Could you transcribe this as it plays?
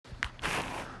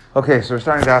Okay, so we're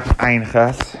starting Daf Ayin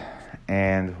Ches,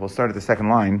 and we'll start at the second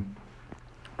line.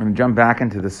 We're going to jump back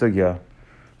into the sugya.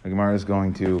 The Gemara is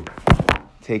going to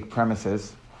take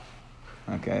premises,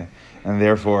 okay, and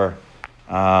therefore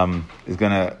is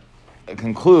going to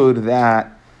conclude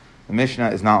that the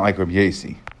Mishnah is not like Rabbi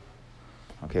Yossi.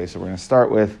 Okay, so we're going to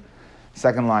start with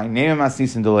second line. Ne'em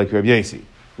Asisin do like Rabbi Yossi.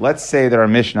 Let's say that our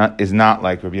Mishnah is not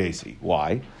like Rabbi Yossi.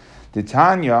 Why? The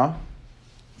Tanya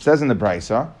says in the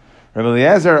Brisa, Rabbi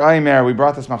Eliezer Aimer, we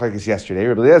brought this machlekes yesterday.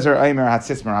 Rabbi Eliezer Aimer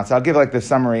Hatzitz Maratza. I'll give like the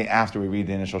summary after we read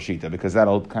the initial shita because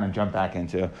that'll kind of jump back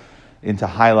into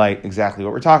highlight exactly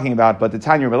what we're talking about. But the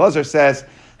Tanya Rabbi Eliezer says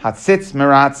Hatzitz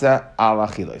Maratza ala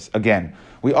chilos. Again,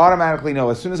 we automatically know,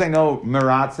 as soon as I know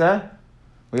Maratza,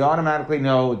 we automatically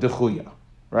know Dechuya,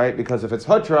 right? Because if it's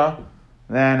Hutra,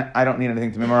 then I don't need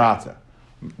anything to be Maratza.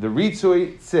 The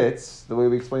Ritzui Tzitz, the way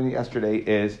we explained it yesterday,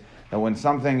 is that when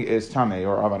something is Tameh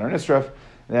or Avan or Nisraf,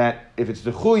 that if it's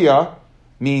Dechuya,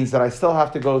 means that I still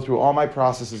have to go through all my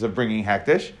processes of bringing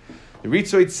Hektish. The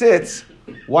Ritzui Tzitz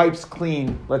wipes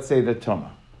clean, let's say, the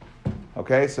Tumah.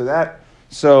 Okay,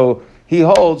 so he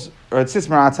holds, or Tzitz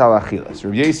Maratza al Achilas.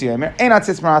 Rabbi Yossi Aimer, Einat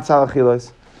Tzitz Maratza al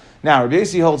Achilas. Now, Rabbi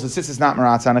Yossi holds that Tzitz is not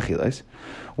Maratza al Achilas.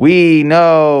 We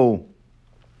know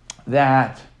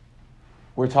that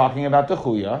we're talking about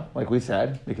Dechuya, like we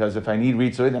said, because if I need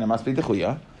Ritzui, then it must be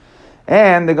Dechuya.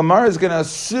 And the Gemara is going to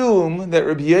assume that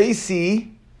Rabbi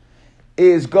Yossi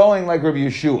is going like Rabbi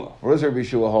Yeshua. What does Rabbi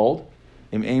Yeshua hold?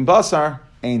 Im ein basar,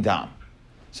 ein dam.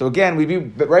 So again, we'd be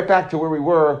right back to where we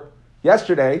were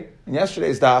yesterday, in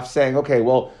yesterday's daf, saying, okay,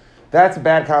 well, that's a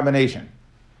bad combination.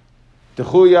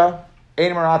 Dechuya,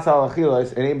 ein maratza al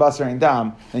achilas, and ein basar, ein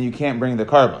dam, then you can't bring the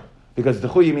karba. Because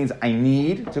Dechuya means I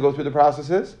need to go through the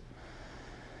processes.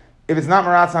 If it's not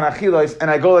maratza and achilas, and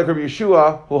I go like Rabbi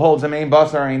Yeshua, who holds a main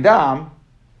basar and dam,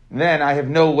 then I have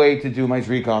no way to do my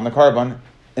zrika on the carbon.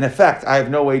 In effect, I have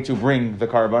no way to bring the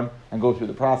carbon and go through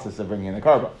the process of bringing the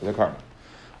carbon.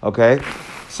 Okay?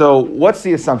 So, what's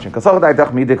the assumption? The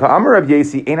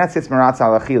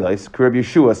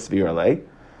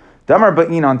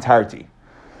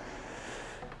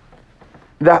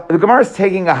Gemara is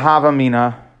taking a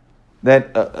havamina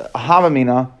that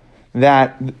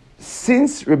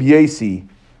since Rabbi Yossi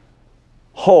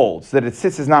holds that it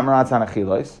sits is not maratza on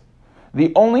achilas,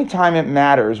 the only time it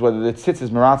matters whether the tzitz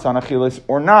is maratza on achilas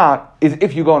or not is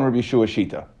if you go in Rabbi Yeshua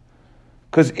shita.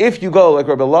 Because if you go like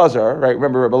Rabbi Lazar, right?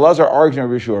 Remember, Rabbi Lazar argues in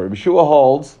Rabbi Yeshua. Rabbi Yeshua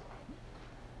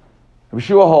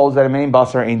holds that a main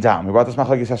basar ain't dam. We brought this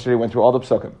machlekes yesterday. Went through all the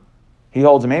psukim. He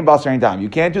holds a main basar ain't dam. You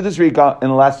can't do this rika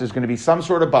unless there's going to be some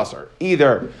sort of basar.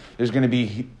 Either there's going to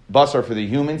be basar for the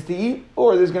humans to eat,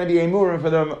 or there's going to be a murim for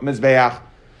the mizbeach.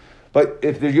 But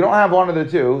if you don't have one of the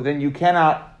two, then you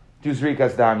cannot do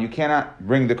zrikas dam. You cannot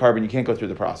bring the carbon. You can't go through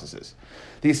the processes.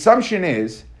 The assumption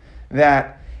is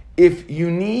that if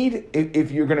you're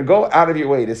going to go out of your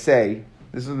way to say,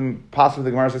 this is possibly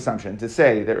the Gemara's assumption, to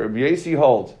say that Rabbi Yossi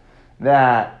holds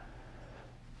that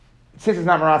since it's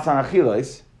not maratza on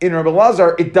achilas, in Rabbi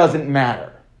Lazar, it doesn't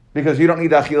matter because you don't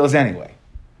need the achilas anyway.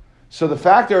 So the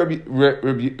fact that Rabbi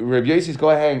Yossi is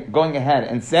going ahead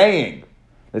and saying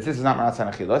that this is not maratza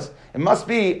on achilas, it must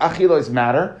be achilas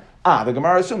matter. The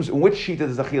Gemara assumes in which shita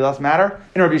does achilas matter?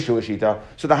 In Rabbi Yeshua shita.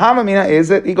 So the hamamina is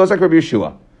that he goes like Rabbi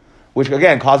Yeshua, which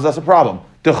again causes us a problem.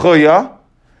 Dechuya,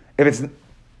 if it's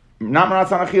not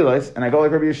maratza on achilas and I go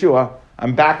like Rabbi Yeshua,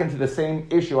 I'm back into the same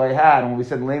issue I had when we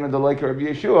said Lema Deloika Rabbi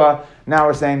Yeshua. Now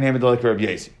we're saying Lema Deloika Rabbi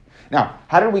Yossi. Now,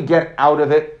 how did we get out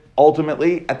of it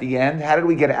ultimately at the end? How did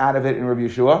we get out of it in Rabbi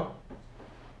Yeshua?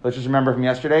 Let's just remember from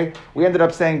yesterday. We ended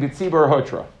up saying B'tzibur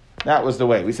Hotra. That was the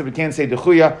way. We said we can't say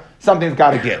Dechuya. Something's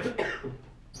got to give.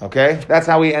 Okay? That's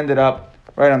how we ended up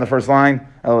right on the first line.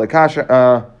 Right, Kam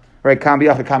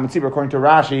B'yachad Kam B'tzibur. According to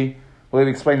Rashi, the way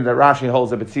we explained it, that Rashi holds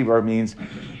that B'tzibur means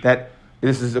that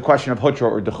this is a question of Hotra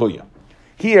or Dechuya.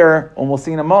 Here, and we'll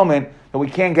see in a moment, that we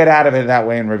can't get out of it that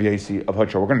way in Rabbi Yossi of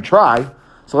Hotra. We're going to try,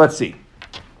 so let's see.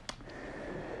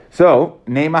 So,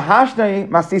 Neimahashnei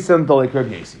Mastisam Dolik Rabbi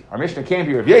Yossi. Our Mishnah can't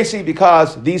be Rabbi Yossi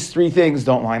because these three things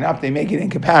don't line up. They make it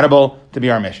incompatible to be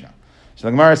our Mishnah. So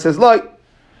the Gemara says, Loi,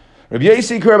 Rabbi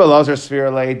Yossi Rabbi Lazar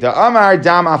Svirale, Da Amar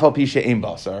Dam Afal Pisha Im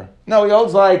Basar. No, he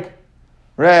holds like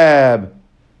Reb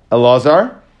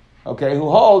Elazar, okay,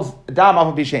 who holds Dam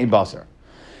Afal Pisha Im Basar.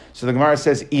 So the Gemara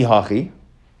says, Ihachi.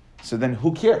 So then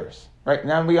who cares? Right?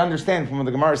 Now we understand from the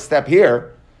Gemara's step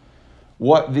here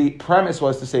what the premise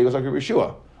was to say he was like Rabbi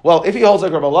Yeshua. Well, if he holds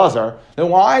like Rabbi Lazar, then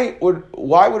why would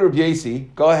Rabbi Yossi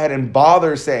go ahead and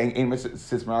bother saying Ein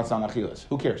Sitz Maratza on Achilas?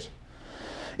 Who cares?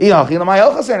 So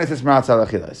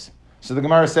the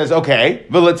Gemara says, okay,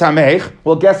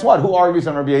 well, guess what? Who argues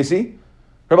on Rabbi Yossi?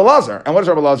 Rabbi Lazar. And what does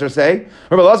Rabbi Lazar say?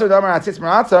 Rabbi Lazar damar atzitz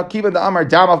maratza kiva da amar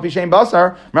dam al b'shein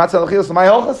basar maratza l'chilos l'may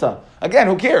holchasa. Again,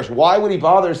 who cares? Why would he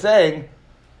bother saying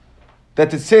that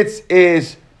the tzitz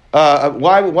is?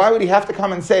 Why would he have to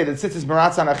come and say that tzitz is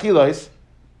maratza and achilos?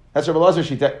 That's Rabbi Lazar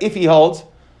shita. If he holds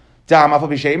dam al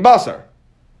b'shein basar,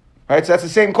 right? So that's the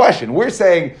same question. We're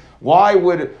saying why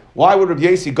would Rabbi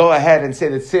Yossi go ahead and say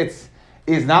that tzitz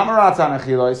is not Maratzan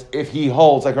Achilos if he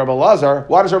holds like Rabbi Lazar?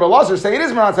 Why does Rabbi Lazar say it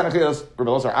is Maratzan Achilos?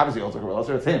 Rabbi Lazar obviously holds like Rabbi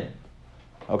Lazar, it's him.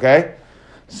 Okay?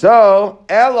 So,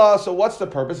 Ella, so what's the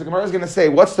purpose? The Gemara is going to say,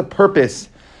 what's the purpose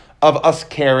of us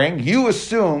caring? We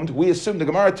assumed, the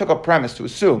Gemara took a premise to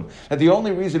assume that the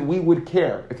only reason we would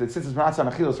care if it sits as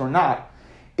Maratzan Achilos or not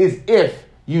is if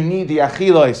you need the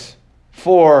Achilos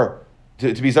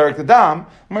to be Zarek the Dam.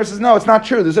 Gemara says, no, it's not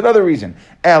true. There's another reason.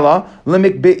 Ella,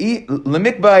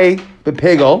 lemikbai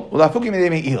bepigel, ulafuki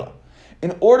midei me'ila.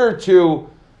 In order to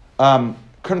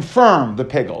confirm the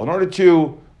pigel, in order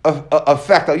to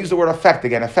affect, I'll use the word affect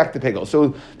again, affect the pigel.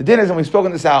 So the din is, and we've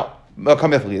spoken this out,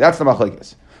 kamifli, that's the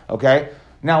machlekes. Okay?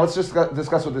 Now let's just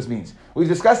discuss what this means. We've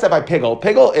discussed that by pigel.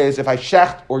 Pigel is if I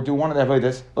shecht or do one of the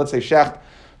avodas, let's say shecht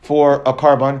for a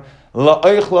carbon,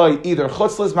 la'oichloi either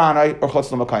chutz lizmanai or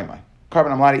chutz l'makaymai.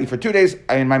 Carbon I'm allowed to eat for 2 days.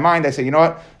 In my mind, I say, you know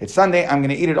what? It's Sunday. I'm going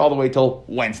to eat it all the way till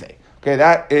Wednesday. Okay,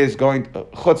 that is going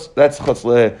chutz. That's chutz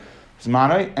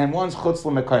lezmanoi, and one's chutz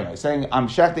lemekaymai, saying I'm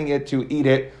shechting it to eat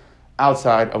it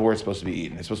outside of where it's supposed to be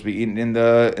eaten. It's supposed to be eaten in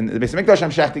the Beis Hamikdash. I'm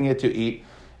shechting it to eat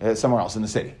somewhere else in the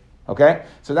city. Okay,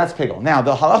 so that's pigel. Now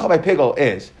the halacha by pigel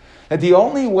is that the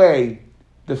only way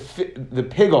the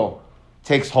pigel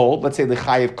takes hold, let's say the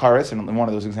chayiv kares in one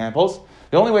of those examples,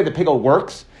 the only way the pigel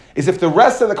works is if the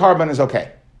rest of the carbon is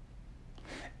okay.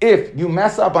 If you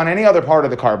mess up on any other part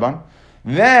of the carbon,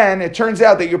 then it turns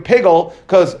out that your pigel,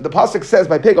 because the pasuk says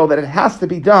by pigel that it has to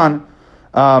be done,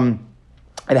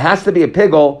 it has to be a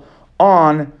pigel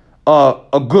on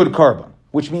a good carbon,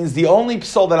 which means the only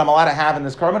psul that I'm allowed to have in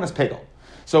this carbon is pigel.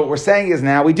 So what we're saying is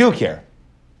now we do care,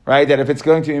 right? That if it's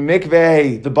going to be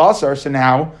mikveh the basar,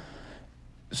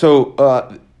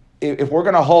 if we're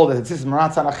going to hold that it's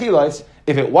maratzan achilos,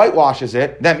 if it whitewashes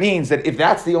it, that means that if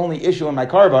that's the only issue in my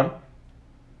carbon,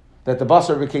 that the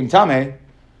basar became tameh,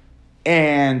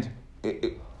 and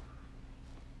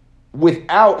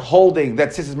without holding that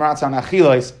tzitz is maratzan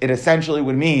achilos, it essentially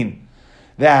would mean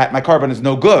that my carbon is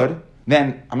no good,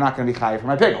 then I'm not going to be chayav for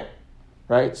my pigel,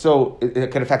 right? So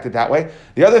it could affect it that way.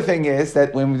 The other thing is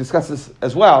that when we discuss this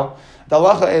as well, the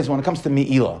halacha is when it comes to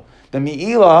mi'ila. The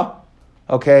mi'ila,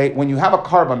 okay, when you have a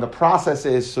carbon, the process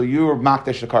is, so you're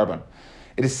makdish the carbon.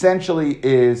 It essentially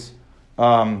is,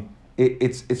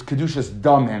 it's kedushas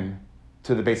damim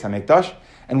to the Beis Hamikdash,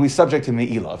 and we subject to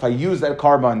me'ilah. If I use that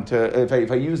carbon if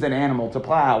I use that animal to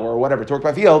plow or whatever to work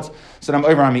my fields, so then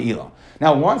I'm over on me'ilah.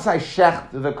 Now, once I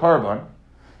shecht the carbon,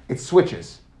 it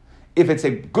switches. If it's a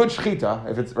good shechita,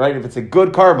 if it's a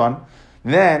good carbon,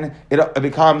 then it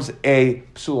becomes a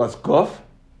psulas guf.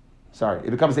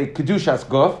 It becomes a kedushas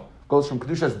guf. Goes from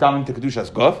kedushas damim to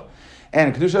kedushas guf,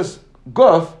 and kedushas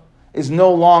guf is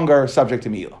no longer subject to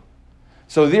me'ilah.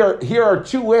 So here are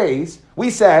two ways. We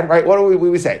said, right, what do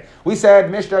we say? We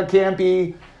said Mishnah can't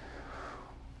be,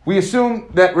 we assume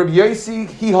that Rabbi Yossi,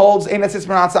 he holds,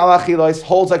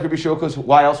 holds like Rabbi Shua, because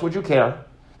why else would you care?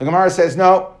 The Gemara says,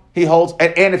 no, he holds,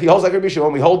 and if he holds like Rabbi Shua,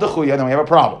 and we hold the chuya, then we have a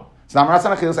problem. It's not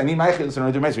Maratzan Achilos, I need my Achilos in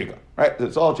order to do my Zrika, right?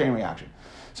 It's all a chain reaction.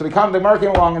 So the Gemara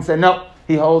came along and said, no,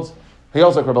 he holds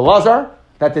like Rabbi Lazar,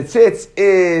 that the tzitz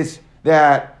is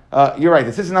that, you're right,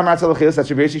 the tzitz is not Maratzan Achilos, that's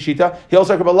Rabbi Yossi Shita. He holds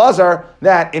like Rabbi Lazar,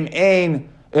 that if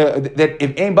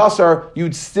ein basar,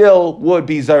 you'd still would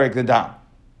be zarek the dam.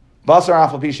 Basar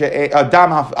afal pisha,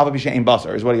 dam afal pisha ein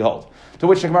basar is what he holds. To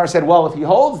which the Gemara said, well, if he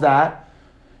holds that,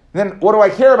 then what do I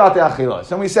care about the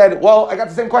achilos? And we said, well, I got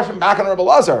the same question back on Rabbi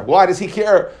Lazar. Why does he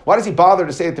care? Why does he bother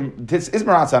to say that this is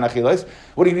maratzan achilos?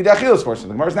 What do you need the achilos for? So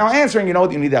the Gemara is now answering, you know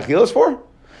what you need the achilos for?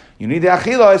 You need the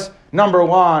achilos, number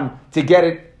one, to get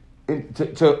it,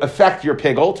 to affect your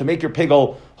pigel, to make your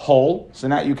pigel whole, so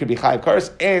now you could be chayiv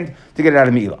kares, and to get it out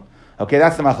of mi'ilah. Okay,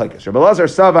 that's the machlekes. Rabbi Lazar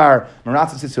savar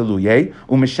maratzas tziluyeh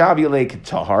u'mishav yelek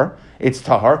tahar. It's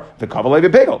tahar the kavalei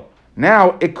bepigel.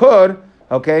 Now it could.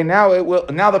 Okay, now it will.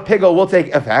 Now the pigel will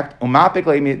take effect. Umapik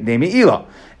mi'ilah,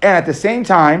 and at the same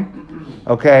time,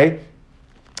 okay,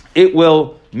 it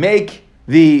will make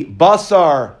the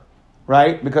basar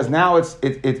right, because now it's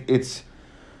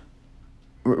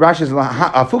Rashi is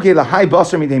afuke lahai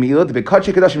basar midei mi'ilah the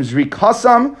bekachik kadashim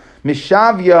zrikasam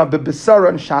mishavia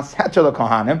bebesaron shas heter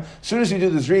lekohanim. As soon as you do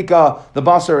the zrika, the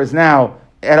basar is now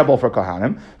edible for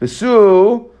kohanim.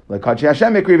 V'su lekachi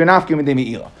Hashem mikri v'nafki midei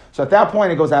mi'ilah. So at that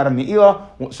point it goes out of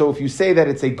mi'ilah. So if you say that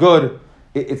it's a good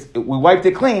we wiped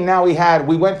it clean. Now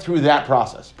we went through that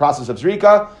process of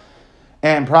zrika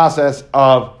and process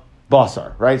of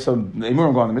basar, right? So the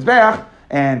emurim go on the mizbeach,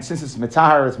 and since it's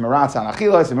mitahar, it's meratz on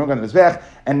achilas, the emurim go on the mizbeach,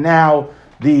 and now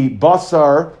the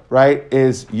basar, right,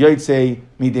 is yotzei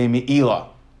midei me'ila,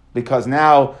 because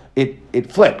now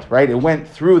it flipped, right? It went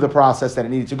through the process that it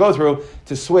needed to go through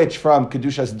to switch from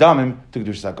kedushas damim to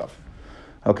kedushas hagaf.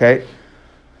 Okay.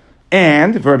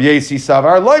 And Rabbi Yosi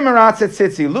Savar, loy maratze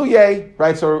tzitzi luye,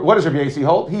 right? So what does Rabbi Yosi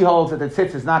hold? He holds that the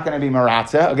tzitz is not going to be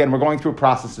maratze. Again, we're going through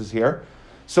processes here.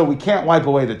 So we can't wipe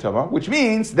away the tumah, which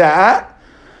means that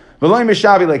v'loy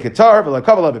mishavi leketar, v'loy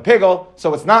kavala b'pigel,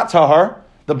 so it's not tahar.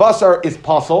 The basar is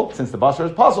puzzle. Since the basar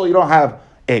is puzzle, you don't have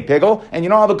a pigel, and you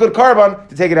don't have a good carbon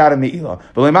to take it out of me'ilah.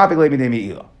 V'loy mapik le'bidei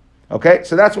me'ilah. Okay?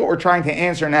 So that's what we're trying to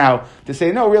answer now, to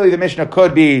say, no, really, the Mishnah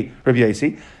could be Rabbi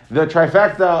Yosi. The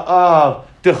trifecta of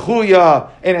Techuya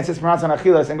and it says Maratz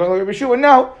Achilas and going like Rabbi Yeshua,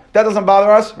 no, that doesn't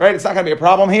bother us, right? It's not going to be a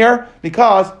problem here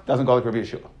because it doesn't go like Rabbi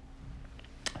Yeshua.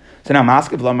 So now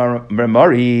Maskiv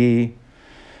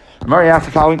Mari asked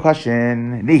the following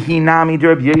question: Nihinami de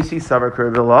Rabbi Yosi Savar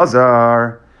Rabbi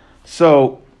Elazar.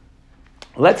 So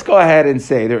let's go ahead and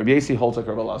say that Rabbi Yosi holds like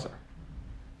Rabbi Elazar,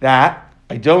 that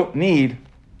I don't need,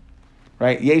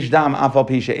 right? Yesh dam afal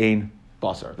pisha ein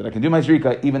basar, that I can do my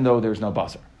zrika even though there's no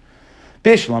basar.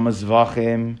 Bishlam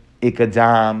zvachim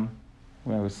ikadam.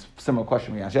 Well, it was a similar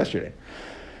question we asked yesterday.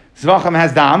 Zvachim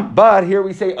has dam, but here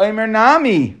we say omer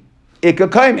nami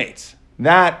ikakaimates.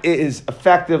 That is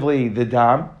effectively the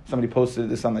dam. Somebody posted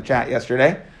this on the chat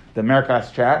yesterday, the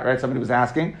Merkas chat, right? Somebody was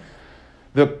asking.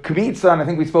 The Kmitza, and I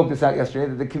think we spoke this out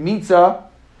yesterday, that the Kmitza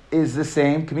is the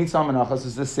same, Kmitza Menachos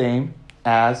is the same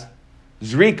as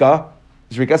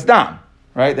Zrika's dam,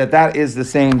 right? That is the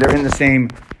same, they're in the same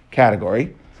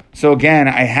category. So again,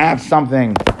 I have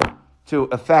something to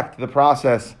affect the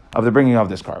process of the bringing of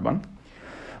this carbon.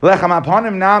 Lechem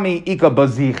aponim nami ika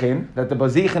bazichin, that the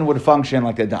bazichin would function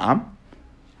like the dam,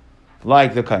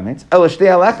 like the kaimitz. El shtei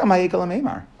alechem ha'ika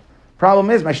l'meimar. Problem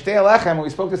is, my shtei alechem, we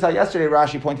spoke this out yesterday,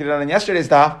 Rashi pointed it out in yesterday's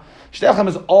daf, shtei alechem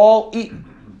is all eaten.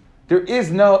 There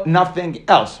is nothing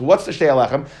else. What's the shtei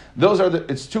alechem?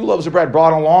 It's 2 loaves of bread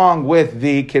brought along with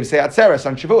the kivsei atzeres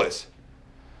on Shavuos.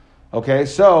 Okay,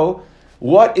 so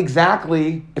what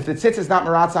exactly, if the tzitz is not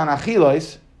meratz on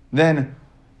achilos, then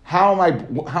how am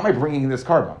I bringing this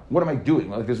carbon? What am I doing?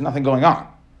 Like, there's nothing going on.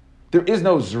 There is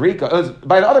no zrika.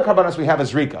 By the other carbonos, we have a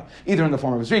zrika, either in the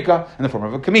form of a zrika, in the form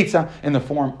of a kamitza, in the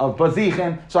form of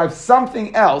bazichin. So I have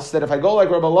something else that if I go like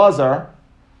Rabbi Elazar,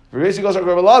 Rabbi Yosi goes like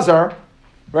Rabbi Elazar,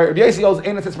 right? Rabbi Yosi goes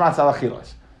ein tzitz meratz al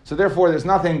achilos. So therefore, there's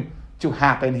nothing to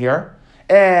happen here,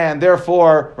 and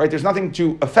therefore, right, there's nothing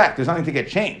to affect. There's nothing to get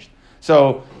changed.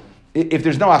 So if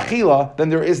there's no achila, then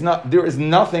there is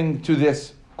nothing to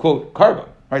this, quote, carbon,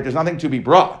 right? There's nothing to be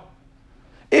brought.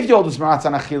 If you hold this maratz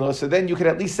on achilos, so then you could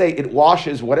at least say it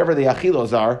washes whatever the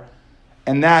achilos are,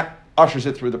 and that ushers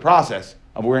it through the process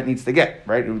of where it needs to get,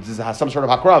 right? It has some sort of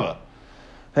hakrava.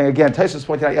 And again, Taisus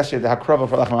pointed out yesterday the hakrava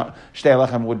for shtei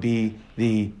lechem would be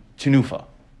the tenufa.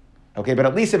 Okay, but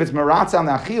at least if it's maratz on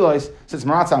the achilos, since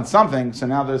maratz on something, so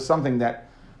now there's something that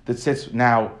sits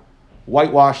now,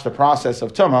 whitewashed the process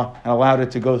of tumah and allowed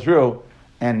it to go through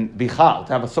and be chal,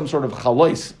 to have some sort of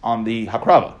chalois on the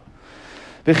hakrava.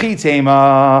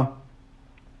 B'chitema.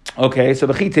 Okay, so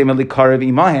b'chitema likarev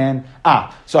imahen.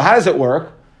 So how does it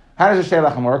work? How does the shtei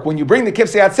lechem work? When you bring the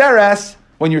kivsei atzeres,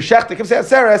 when you shech the kivsei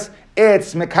atzeres,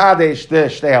 it's mekadesh the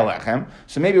shtei lechem.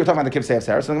 So maybe we're talking about the kivsei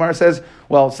atzeres. So the Gemara says,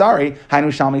 well, sorry,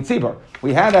 hainu shalmei tzibur.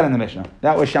 We had that in the Mishnah.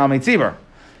 That was shalmei tzibur.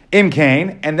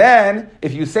 Imkain, and then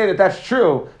if you say that that's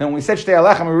true, then when we said shtei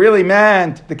alechem, we really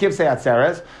meant the kivsei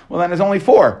atzeres. Well, then there's only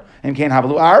 4. Imkain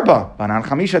havalu arba banan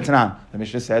chamisha tanan. The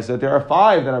Mishnah says that there are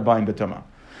 5 that are buying betuma.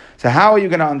 So how are you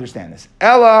going to understand this?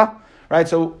 Ella, right?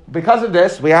 So because of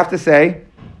this, we have to say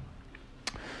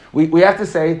we have to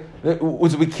say that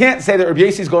we can't say that Rabbi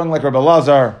Yosi is going like Rabbi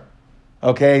Elazar.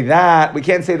 Okay, that we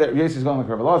can't say that Rabbi Yosi is going like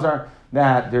Rabbi Elazar.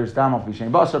 That there's dam of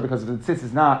b'shem basar, because if the tzitz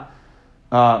is not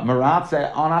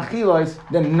maratze on achilos,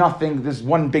 then nothing, this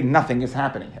one big nothing is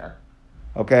happening here.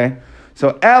 Okay?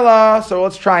 So Ella, so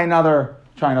let's try another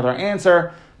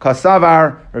answer.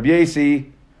 Kasavar, Rabbi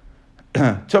Yosi,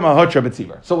 Tuma Hotra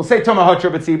B'tzibur. So we'll say Tuma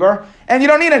Hotra B'tzibur, and you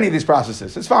don't need any of these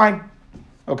processes. It's fine.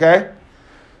 Okay?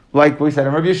 Like we said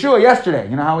in Rabbi Yeshua yesterday.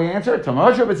 You know how we answered? Tuma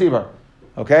Hotra B'tzibur.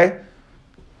 Okay?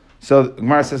 So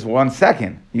Gemara says, 1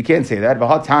 second. You can't say that.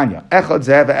 V'hatanya. Echad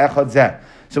zeh ve'echad zeh.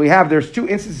 So there's 2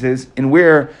 instances in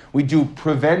where we do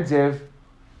preventive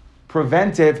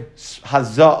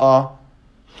haza'ah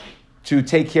to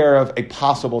take care of a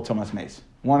possible Tumas Mace.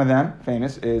 One of them,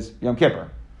 famous, is Yom Kippur.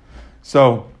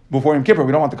 So before Yom Kippur.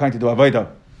 We don't want the kohen to do avodah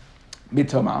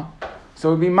bituma. So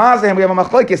it would be mazeh, and we have a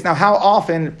machlokes. Now, how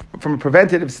often, from a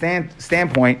preventative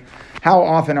standpoint, how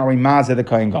often are we mazeh the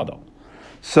kohen gadol?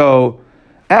 So,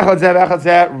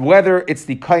 whether it's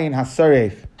the kohen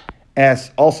hasaref,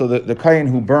 as also the kohen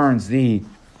who burns the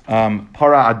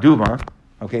para aduma,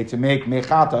 okay, to make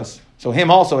mechatas. So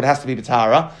him also, it has to be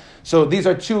b'tahara. So these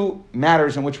are two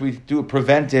matters in which we do a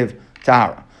preventive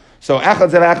tahara. So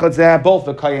both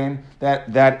the kohen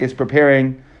that is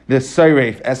preparing the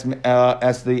saref as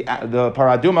the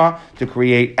paraduma to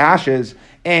create ashes,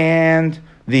 and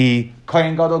the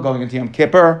kohen gadol going into Yom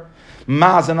Kippur,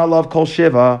 mazan alav kol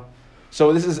shiva.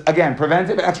 So this is again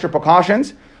preventive, extra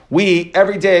precautions.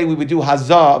 Every day we would do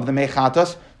hazah of the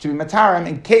mechatas to be matarim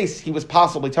in case he was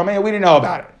possibly tamei. We didn't know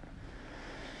about it.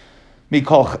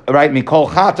 Mikol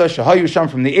chata shahayu sham,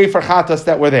 from the efer chatas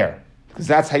that were there, because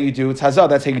that's how you do it's hazah.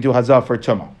 That's how you do hazah for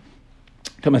tumah.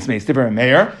 Tumas meis divrei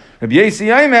meir. Rabbi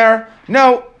Yosi Aimer.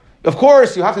 No, of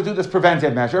course you have to do this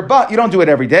preventive measure, but you don't do it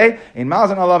every day. In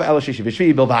mazan alav el shishi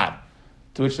v'shvi bilvad.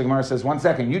 To which the Gemara says, 1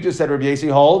 second, you just said Rabbi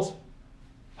Yosi holds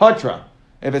hutra.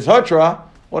 If it's hutra,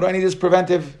 what do I need this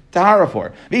preventive tahara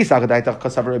for?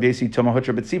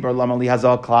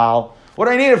 What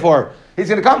do I need it for? He's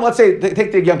going to come, let's say,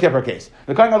 take the Yom Kippur case.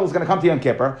 The Kohen Gadol is going to come to Yom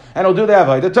Kippur, and he'll do the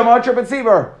avodah. Tumah hutra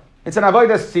b'tzibur. It's an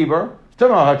avodah tzibur.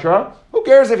 Tumah hutra. Who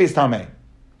cares if he's tamei?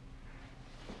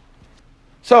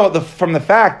 So, from the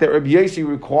fact that Rabbi Yosi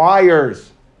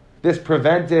requires this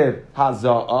preventive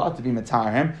haza'ah to be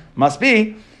matar him, must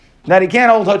be that he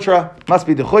can't hold hutra, must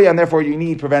be dechuya, and therefore you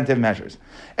need preventive measures.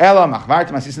 Ela machvart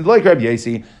masisin loik Rabbi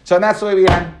Yosi. So, and that's the way we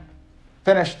end.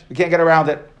 Finished. We can't get around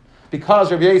it.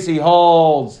 Because Rabbi Yosi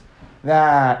holds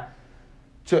that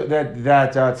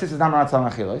tzitz is not maratz al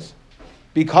achilos,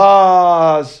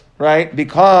 because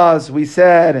we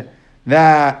said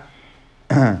that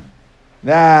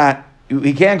that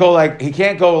he can't go like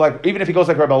even if he goes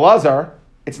like Rebbe Lazar,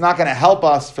 it's not going to help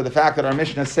us for the fact that our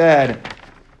Mishnah said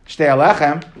shtei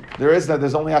alechem.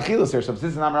 There's only achilos here. So if tzitz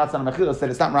is not maratz al achilos, then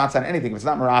it's not maratz on anything. If it's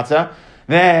not maratz,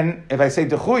 then if I say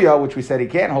dechuya, which we said he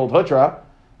can't hold hutra,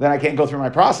 then I can't go through my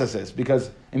processes, because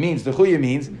it means, the chuya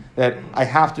means that I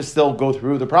have to still go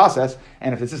through the process,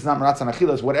 and if this is not maratz on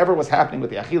achilas, whatever was happening with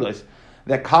the achilas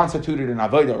that constituted an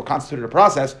avodah or constituted a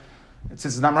process, this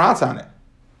is not maratz on it.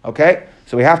 Okay?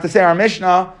 So we have to say our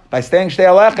Mishnah, by staying shtei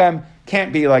alechem,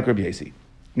 can't be like Rabbi Yosi.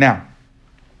 Now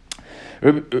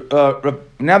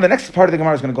the next part of the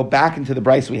Gemara is going to go back into the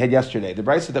brisa we had yesterday, the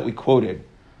brisa that we quoted,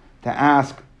 to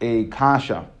ask a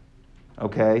kasha,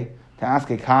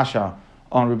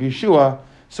 on Rabbi Yeshua.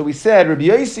 So we said Rabbi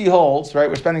Yosi holds, right?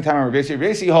 We're spending time on Rabbi Yosi.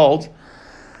 Rabbi Yosi holds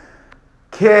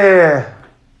ke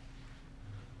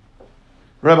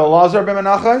Rabbi Lazar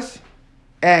b'menachos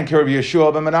and ke Rabbi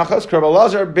Yeshua b'menachos, ke Rabbi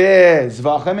Lazar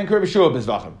b'zvachim and ke Rabbi Yeshua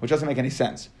b'zvachim, which doesn't make any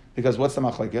sense, because what's the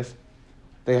machlekes?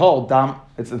 They hold dam.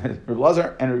 It's Rabbi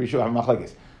Lazar and Rabbi Yeshua have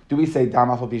machlekes. Do we say dam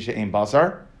afal pisha ein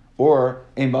basar or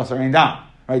ein basar ein dam?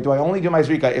 Right? Do I only do my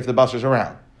zrika if the basar's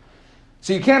around?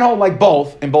 So you can't hold like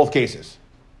both in both cases.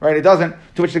 Right, it doesn't.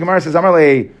 To which the Gemara says,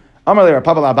 "Amarle, Rapavel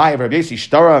Abaye Rabbi Yosi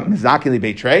Shtara Mizakili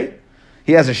Beitrei."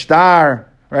 He has a star,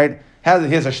 right? He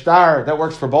has a star that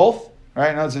works for both,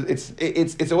 right? No, it's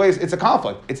a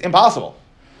conflict. It's impossible.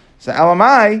 So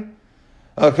Elamai,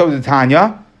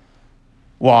 Tanya.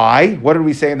 Why? What did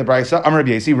we say in the brisa? Amar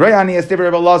Rabbi Yosi Rayani Estiver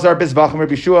Rabbi Lazar Bizvachim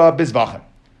Rabbi Yeshua Bizvachim.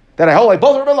 That I hold like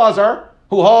both Rabbi Lazar,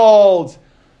 who holds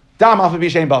Dam Alpha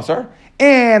Bishain Basar,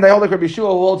 and I hold like Rabbi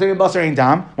Yeshua, who holds Ein Basar Ein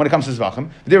Dam when it comes to Zvachim.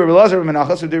 Rabbi Lazar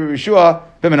b'menachos, Rabbi Yeshua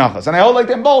b'menachos, and I hold like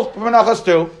them both b'menachos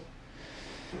too.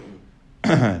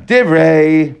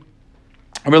 Divrei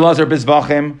Rabbi Lazar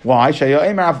b'Zvachim. Why? Shaya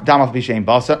Eimer Dam Alpha Bishain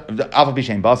Basar, Alpha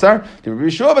Bishain Basar. Rabbi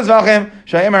Yeshua b'Zvachim.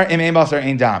 Shaya Eimer Im Ein Basar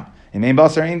Ein Dam. Im Ein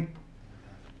Basar Ein.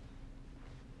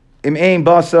 Im Ein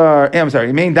Basar. I'm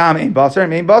sorry. Im Ein Dam Ein Basar.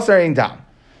 Im Ein Basar Ein Dam.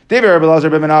 Divrei Rabbi Lazar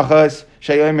b'menachos.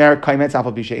 Shaya Eimer Kaimetz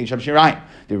Alpha Bishain Sham Shirayim.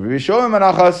 Rabbi Yeshua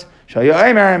b'menachos. Shaya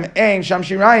Eimer Ein Sham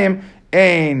Shirayim.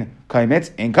 Ein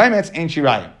Kaimetz Ein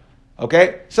Shirayim.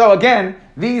 Okay. So again,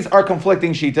 these are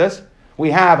conflicting shitas.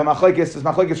 We have a machlekes, this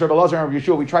machlekes Rabbi Lazar and Rabbi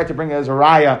Yeshua. We tried to bring it as a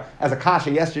raya, as a kasha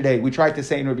yesterday. We tried to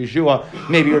say in Rabbi Yeshua,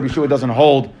 maybe Rabbi Yeshua doesn't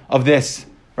hold of this,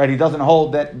 right? He doesn't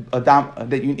hold that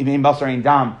you mean basar and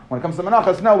dam when it comes to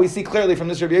menachas. No, we see clearly from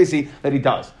this Rabbi Yosi that he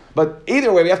does. But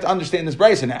either way, we have to understand this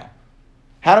brisa now.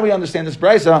 How do we understand this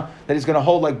brisa that he's going to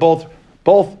hold like both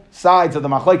sides of the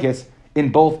machlekes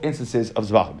in both instances of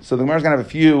zvachim? So the Gemara is going to have a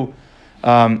few.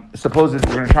 Suppose we're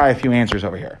going to try a few answers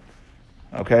over here.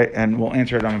 Okay, and we'll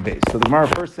answer it on a base. So the Gemara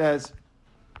first says,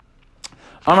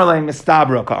 Amarle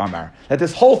mistabra ka'amar. That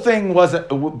this whole thing was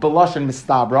belushan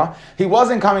mistabra. He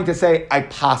wasn't coming to say, I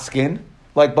paskin,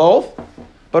 like both,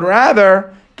 but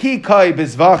rather, ki kai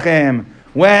bizvachim,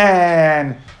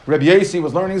 when Rabbi Yossi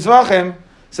was learning zvachim,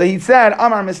 so he said,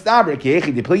 Amar mistabra ki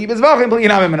echi di pligi bizvachim, pligi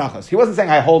nami menachos. He wasn't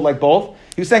saying, I hold like both.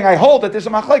 He was saying, I hold that there's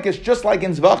a machlekes, just like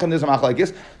in zvachim there's a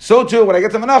machlekes. So too, when I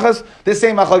get to menachos, this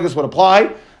same machlekes would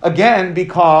apply. Again,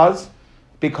 because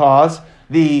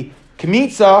the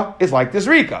Kmitza is like the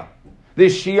Zrika. The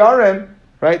Shiarim,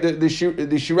 right, the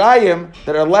Shirayim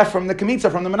that are left from the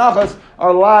Kmitza, from the Menachas,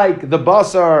 are like the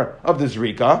Basar of the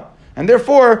Zrika. And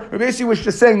therefore, Rabbi Yossi was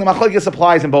just saying the Machlekes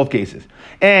applies in both cases.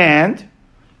 And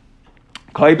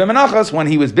Kai Menachas, when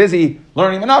he was busy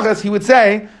learning Menachas, he would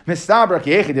say, Mistabra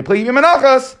ki echi de pligi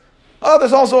Menachas. Oh,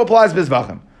 this also applies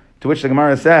Bizvachim. To which the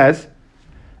Gemara says,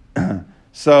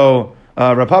 so,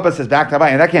 Rav Papa says back to Abai,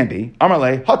 and that can't be.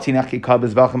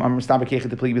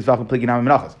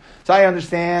 So I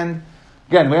understand,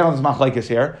 again, we have this machlekes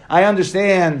here. I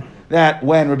understand that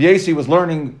when Rabbi Yossi was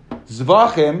learning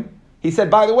Zvachim, he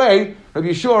said, by the way, Rabbi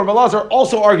Yeshua and Elazar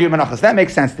also argue Menachos. That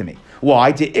makes sense to me.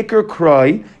 Why? To Iker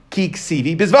Kroi Ki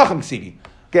Ksivi Bizvachim Ksivi.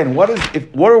 Again, what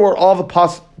were all the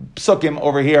psukim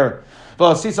over here?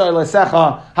 V'asisai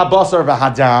lesecha habasar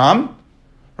v'hadam.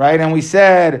 Right, and we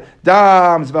said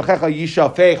dam zvachecha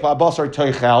yishafech v'abasar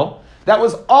toichel. That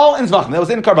was all in zvachim. That was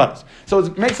in karbanos. So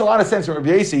it makes a lot of sense when Rabbi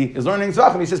Yossi is learning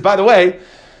zvachim. He says, by the way,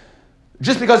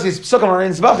 just because he's psukim or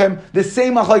in zvachim, the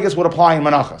same machlekes would apply in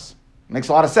menachas. Makes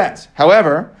a lot of sense.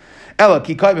 However, ela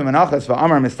ki kai b'menachas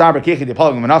v'amar mistaber kichi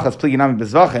depalg menachas pligi nami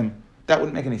b'zvachim. That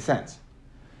wouldn't make any sense.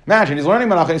 Imagine he's learning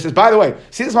menachas. He says, by the way,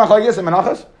 see this machlekes in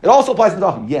menachas? It also applies in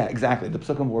zvachim. Yeah, exactly. The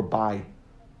psukim were by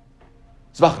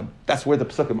Zvachim. That's where the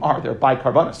psukim are. They're by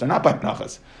karbanos. They're not by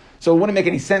menachas. So it wouldn't make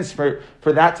any sense for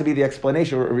that to be the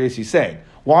explanation of what Rabbi Yossi is saying.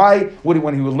 Why would he,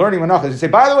 when he was learning menachas, he say,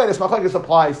 by the way, this machlekes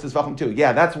applies to Zvachim too?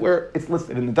 Yeah, that's where it's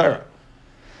listed in the Torah.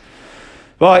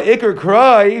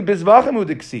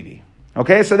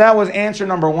 Okay, so that was answer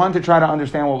number one to try to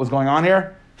understand what was going on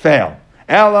here. Fail.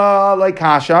 Ella like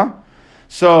kasha.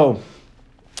 So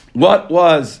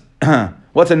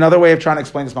what's another way of trying to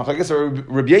explain this machlekes? So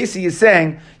Rabbi Yossi is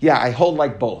saying, yeah, I hold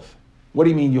like both. What do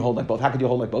you mean you hold like both? How could you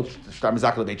hold like both? You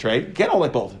can't hold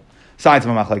like both sides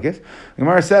of a machlekes. The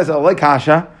Gemara says, like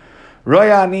kasha,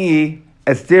 royani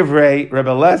es divrei Rebbe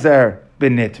Lezer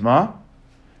benitma,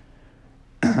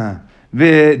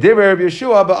 v'divrei Rabbi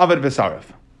Yeshua ba'avad v'sarif.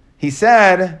 He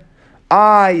said,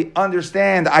 I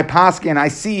understand, I paskin, I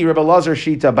see Rebbe Lezer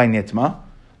shita by nitma,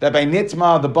 that by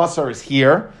nitma the basar is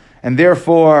here, and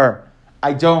therefore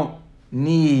I don't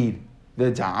need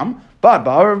the dam, but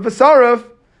ba'ar v'sarif,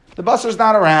 the basar is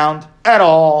not around at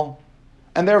all,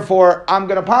 and therefore I'm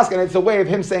going to paskin. It's a way of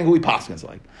him saying who he paskins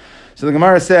like. So the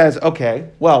Gemara says, okay,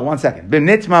 well, 1 second.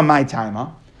 Benitma my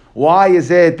taima. Why is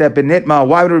it that benitma?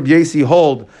 Why would Rabbi Yossi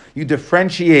hold you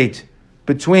differentiate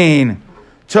between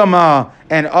tuma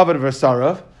and avad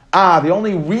v'sarif? The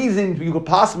only reason you could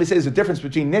possibly say there's a difference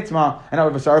between nitma and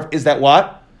avad v'sarif is that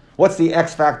what? What's the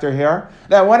X factor here?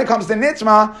 That when it comes to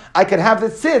nitma, I could have the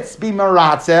tzitz be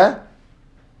maratzeh,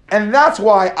 and that's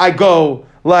why I go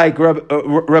like Rabbi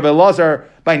Elazar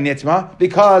by nitma,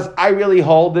 because I really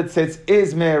hold that tzitz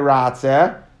is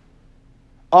maratzeh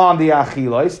on the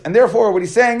achilos, and therefore what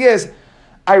he's saying is,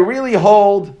 I really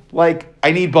hold like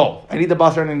I need both. I need the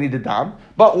basar and I need the dam.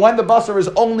 But when the basar is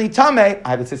only tameh, I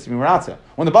have the tzitz to be maratzeh.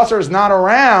 When the basar is not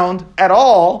around at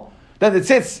all, then the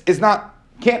tzitz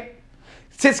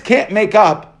can't make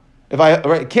up.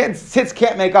 Tzitz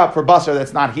can't make up for basar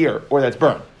that's not here or that's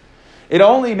burned. It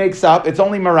only makes up. It's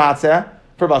only maratzeh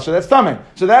for basar that's tameh.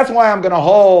 So that's why I'm going to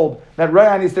hold that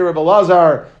Rayan is the Rebbe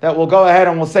Lazar that will go ahead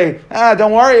and will say,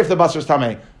 don't worry if the basar is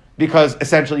tameh, because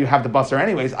essentially you have the basar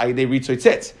anyways. They reach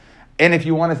tzitz. And if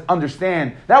you want to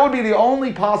understand, that would be the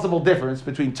only possible difference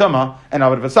between tuma and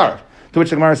avad v'sarif. To which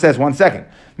the Gemara says, 1 second.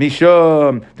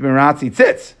 Mishum d'miratzi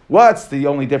tzitz. What's the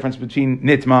only difference between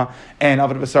nitma and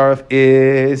avad v'sarif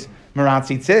is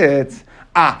miratzi tzitz.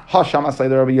 Hasham asay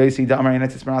the Rabbi Yossi da'amar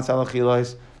yenetzitz miratzi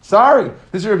alachilos. Sorry,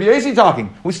 this is Rabbi Yossi talking.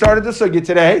 We started the sugya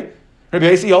today. Rabbi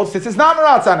Yossi holds tzitz is not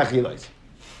miratzi alachilos.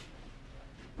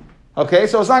 Okay,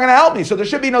 so it's not going to help me. So there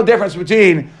should be no difference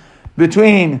between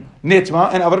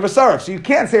nitma and avad v'sarif. So you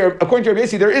can't say, according to Rabbi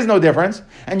Yossi, there is no difference,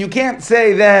 and you can't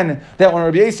say then that when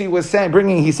Rabbi Yossi was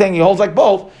he's saying he holds like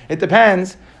both. It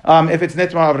depends if it's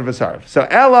nitma or avad v'sarif. So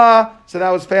Ella, so that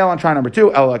was fail on try number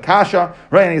 2. Ella kasha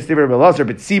royani es divrei Rabbi Elazar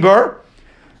b'tzibur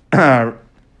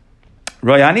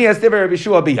royani es divrei Rabbi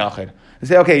Yeshua b'yachid. They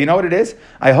say, okay, you know what it is?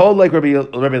 I hold like Rabbi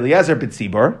Eliezer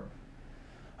b'tzibur.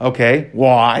 Okay,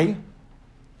 why?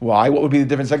 What would be the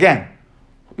difference again?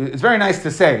 It's very nice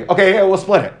to say, okay, yeah, we'll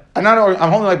split it. I'm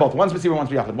holding like both. One's B'tzibur, one's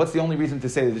B'yachid. What's the only reason to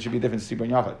say that there should be a difference between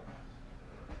Tzibur and Yachid?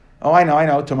 Oh, I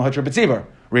know. Tumah Hutra B'tzibur.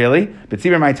 Really?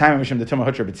 B'tzibur my time Mishum the Tumah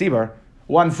Hutra B'tzibur.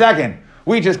 1 second.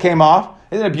 We just came off.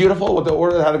 Isn't it beautiful what the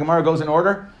order, how the Gemara goes in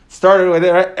order? Started with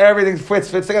it, right? Everything fits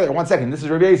together. 1 second. This is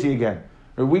Rabbi Yossi again.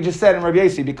 We just said in Rabbi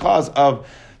Yossi, because of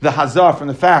the hazah, from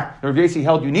the fact that Rabbi Yossi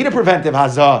held you need a preventive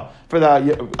hazah for the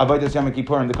Avodas Yom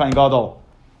Kippur and the Kohen Gadol,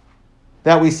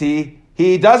 that we see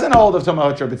he doesn't hold of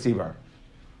Tumah Hutra B'tzibur.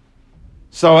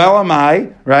 So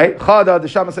Elamai, right? Chada the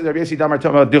Shabbos said Rabbi Yossi Damar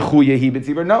Tumah Dechu Yehi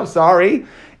B'tzibur. No, sorry.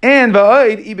 And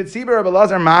Va'oid I B'tzibur Rabbi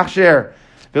Lazar Machsher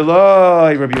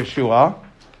V'loi Rabbi Yeshua.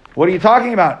 What are you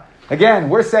talking about? Again,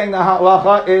 we're saying the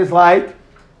halacha is like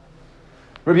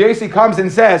Rabbi Yossi comes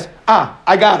and says,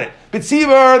 I got it.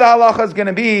 B'tzibur, the halacha is going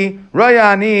to be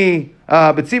Rayani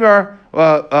B'tzibur,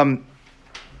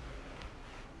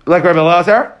 like Rabbi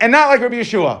Lazar, and not like Rabbi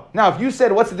Yeshua. Now, if you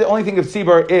said, what's the only thing of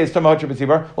Tzibur is Tumah Hutra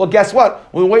B'tzibur, well, guess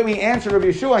what? Well, the way we answered Rabbi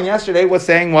Yeshua yesterday was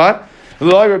saying what?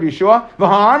 Rabbi Yeshua,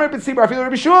 V'ha'amr B'tzibur, I feel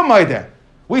Rabbi Yeshua Maideh.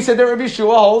 We said that Rabbi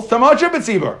Yeshua holds Tumah Hutra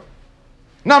B'tzibur.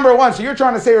 Number one, so you're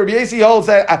trying to say Rabbi Yossi holds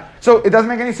that, so it doesn't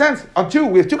make any sense. On two,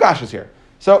 we have two kashas here.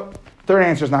 So, third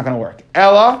answer is not going to work.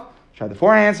 Ella, try the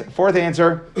fourth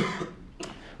answer.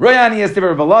 Royani is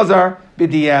Rabbi Lazar,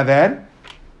 B'di'avad,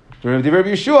 Rabbi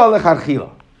Yeshua Lecharchila.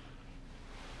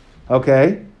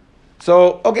 Okay,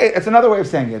 so it's another way of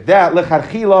saying it. That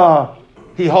lecharchila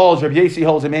he holds, Rabbi Yossi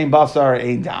holds a main basar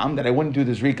ein dam, that I wouldn't do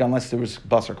this rika unless there was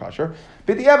basar kosher.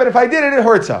 But the eved, if I did it, it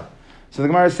hurts up. So the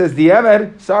Gemara says the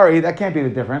eved. Sorry, that can't be the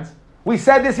difference. We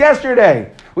said this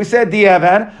yesterday. We said the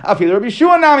eved. Afilu Rabbi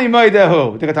Shua nami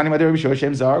moedehu. Dekatani moedehu Rabbi Shua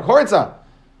shem zar hortza.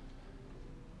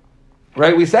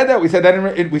 Right? We said that. We said that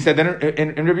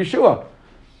in Rabbi Shua.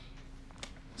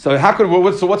 So what's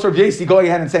Rabbi Yossi going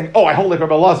ahead and saying, I hold like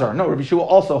Rabbi Lazar? No, Rabbi Shua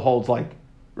also holds like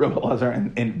Rabbi Lazar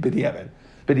in B'di'avad.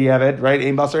 B'di'avad, right?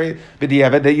 Ein basar,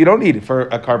 B'di'avad, that you don't need it for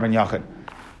a carbon yachid.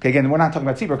 Okay, again, we're not talking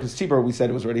about Tzibur, because Tzibur, we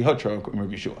said it was already Hutra in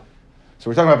Rabbi Shua.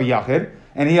 So we're talking about B'yachid,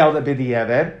 and he held at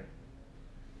B'di'avad,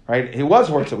 right? He was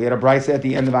Hortza. We had a brisa at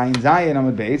the end of Ayin Zayin on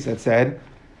the base that said,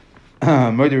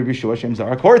 Murder Rabbi Shua, Shem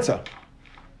Zarak Hortza.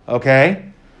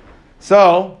 Okay?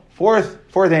 So, fourth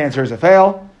answer is a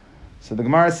fail. So the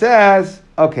Gemara says,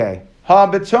 okay, ha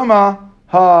b'tuma,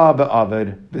 ha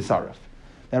b'avid b'sarif.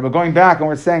 Then we're going back and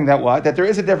we're saying that what? That there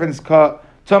is a difference, tuma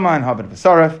and ha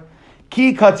b'sarif.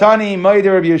 Ki katani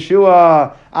ma'ida Rabbi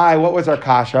Yeshua. What was our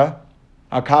kasha?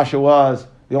 Our kasha was,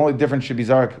 the only difference should be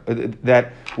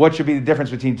that what should be the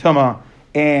difference between tuma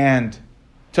and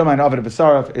avid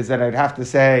b'sarif is that I'd have to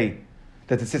say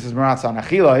that the sisters maratza on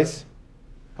achilos.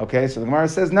 Okay, so the Gemara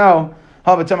says no.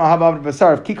 That's only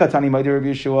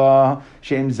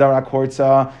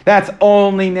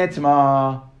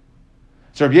nitma.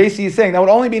 So Rabbi Yossi is saying that would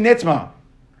only be nitma,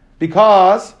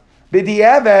 because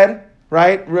b'di'avad,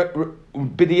 right?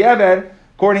 B'di'avad,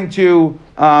 according to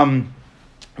Rabbi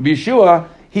Yeshua,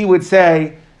 he would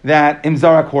say that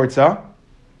imzara korza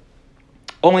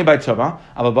only by tuma.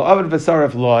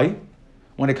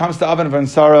 When it comes to avan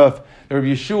v'saraf, Rabbi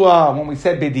Yeshua, when we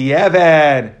said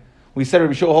b'di'avad, we said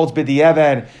Rabbi Yeshua holds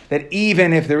b'di'avad that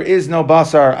even if there is no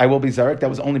basar, I will be zarek. That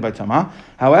was only by tama.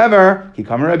 However, he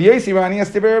come Rabbi Yossi rani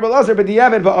estiver Rabbi Lazar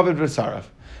b'di'avad ba'avid v'saraf.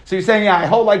 So you're saying, I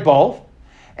hold like both,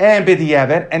 and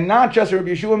b'di'avad, and not just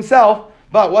Rabbi Yeshua himself.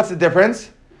 But what's the difference?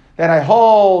 That I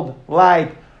hold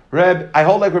like Rabbi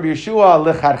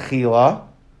Yeshua lecharchila.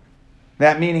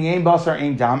 That meaning ein basar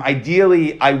ein dam.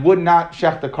 Ideally, I would not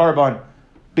shech the carbon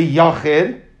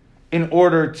b'yachid in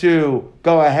order to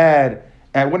go ahead.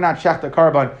 I would not shech the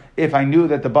carbon if I knew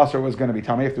that the basar was going to be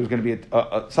tummy, if there was going to be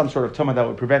some sort of tumah that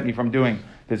would prevent me from doing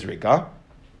this rika.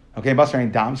 Okay, basar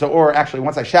ain't dam. So, or actually,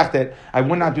 once I shecht it, I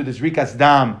would not do this rikas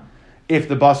dam if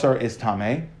the basar is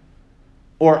tameh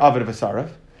or avid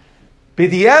v'sarif.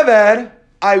 B'di'avad,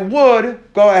 I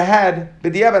would go ahead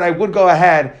and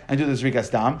do this rikas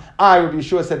dam. Rabbi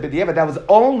Yeshua said b'di'avad, that was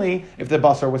only if the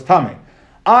basar was tameh.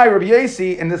 Rabbi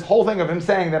Yossi, in this whole thing of him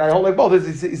saying that I hold like both,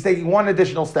 is taking one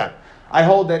additional step. I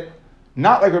hold that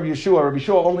not like Rabbi Yeshua. Rabbi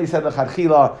Yeshua only said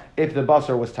l'chadchila if the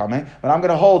basar was tameh, but I'm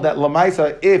going to hold that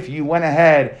lamaisa if you went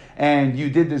ahead and you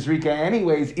did this rika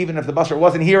anyways, even if the basar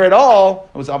wasn't here at all,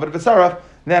 it was avid v'saraf,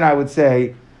 then I would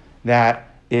say that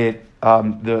the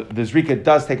zrika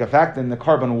does take effect, and the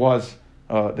carbon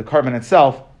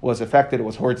itself was affected. It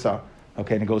was hortza.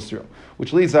 Okay, and it goes through,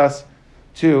 which leads us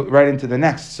to right into the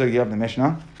next sugya of the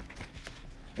Mishnah.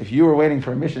 If you were waiting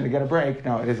for a Mishnah to get a break,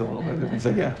 no, it is a little bit different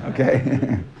sugya. Okay,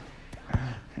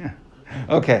 yeah.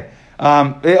 Okay.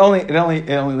 It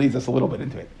only leads us a little bit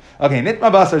into it. Okay, nitma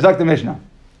basar zak the Mishnah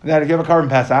that if you have a carbon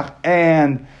pesach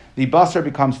and the basar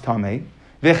becomes tamei.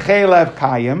 V'chelev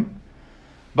kayim.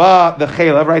 But the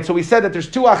chelev, right? So we said that there's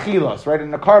two achilas, right?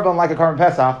 In a carbon, like a carbon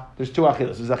pesach, there's two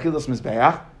achilas. There's achilas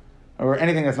mizbeach, or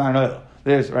anything that's not an oil.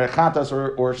 There's, right, chatas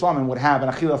or shlamim would have an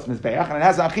achilas mizbeach, and it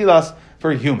has an achilas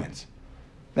for humans.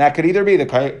 That could either be the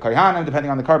kohanim,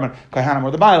 depending on the carbon, kohanim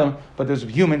or the bailim, but there's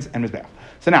humans and mizbeach.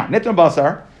 So now, nitron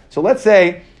basar. So let's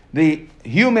say the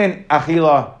human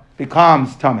achila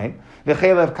becomes tamei, the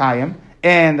chelev kayim,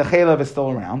 and the chelev is still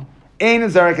around. Ein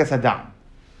zarek es hadam.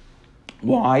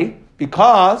 Why?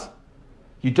 Because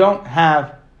you don't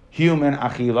have human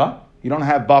achila. You don't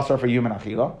have basar for human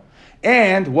achila.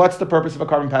 And what's the purpose of a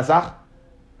carbon pesach?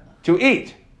 To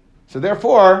eat. So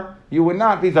therefore, you would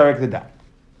not be zarek the dam.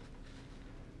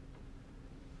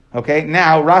 Okay,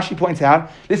 now Rashi points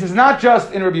out, this is not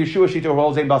just in Rabbi Yeshua Shita who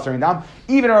holds ein basar and dam.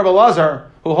 Even Rabbi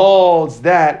Lazar, who holds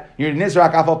that you're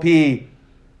nizrak afal pi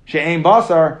she'ein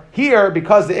basar, here,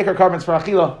 because the ikar carbons for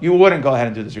achila, you wouldn't go ahead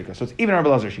and do this rika. So it's even Rabbi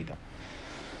Lazar Shita.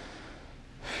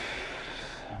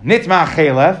 Nitma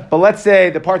chelev, but let's say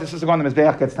the part that's supposed to go on the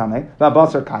mizbeach gets tamei,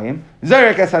 v'abasar kayim,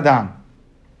 zarek es hadam.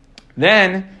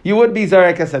 Then you would be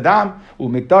zarek es hadam,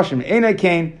 u'mikdashim einay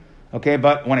kain. Okay,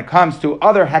 but when it comes to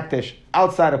other hektish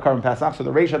outside of carbon pesach, so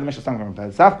the ratio of the Mishnah carbon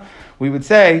pesach, we would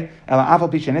say ela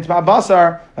afal pi shenitma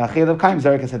basar v'chelev kayim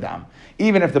zarek es hadam.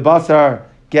 Even if the basar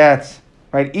gets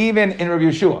right, even in Rabbi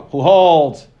Yeshua who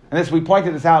holds, and this we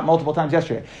pointed this out multiple times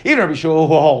yesterday, even Rabbi Yeshua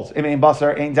who holds im ein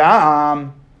basar ein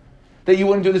dam, that you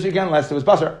wouldn't do this again unless it was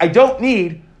basar. I don't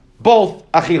need both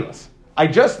achilas. I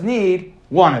just need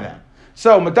one of them.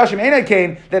 So, Makdashim Einay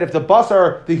Kain, that if the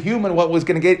basar, the human, what was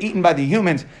going to get eaten by the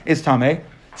humans, is tamei,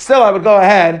 still I would go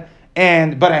ahead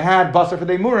but I had basar for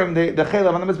the murim, the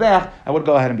chelev on the mizbeach, I would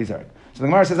go ahead and be zarek. So the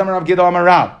Gemara says, Amar Rav Gidol Amar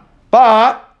Rav.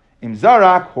 But, im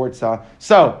zarak hortza.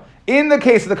 So, in the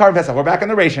case of the carbon pesach, we're back on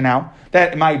the ratio now,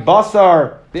 that my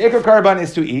basar, the ikar carbon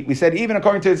is to eat. We said, even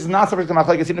according to, this is not subject to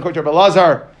machlekes, even according to Rabbi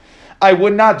Lazar, I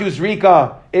would not do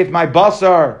zrika if my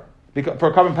basar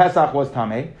for carbon pesach was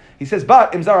tamei. He says,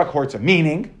 but imzarak hortza,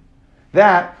 meaning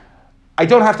that I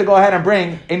don't have to go ahead and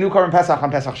bring a new carbon pesach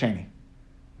on Pesach Sheni.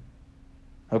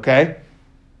 Okay?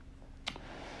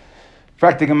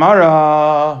 Frakti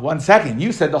Gemara, 1 second.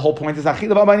 You said the whole point is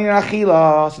achila b'banin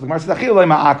achila. So the Gemara says achila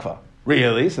ma'akva.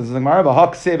 Really? So the Gemara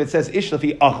b'hak siv, it says ish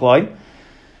lefi achloi.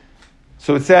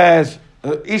 So it says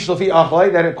ish lefi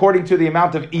achloi, that according to the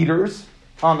amount of eaters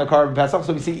on the carbon pesach,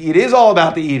 so we see it is all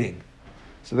about the eating.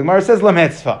 So the Gemara says la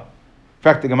mitzvah. In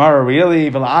fact, the Gemara really,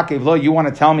 you want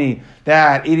to tell me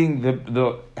that eating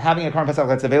having a carbon pesach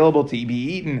that's available to be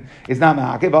eaten is not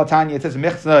ma'akev? Tanya, it says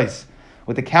mitzvahs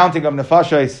with the counting of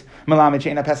nefashos.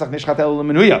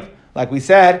 Like we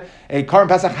said, a carbon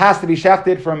pesach has to be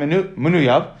shechted from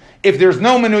menuyav. If there's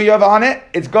no menuyav on it,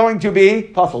 it's going to be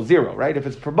puzzle 0, right? If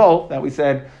it's for both, that we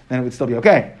said, then it would still be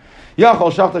okay.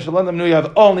 Yachol shachta shalom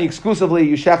menuyav, only exclusively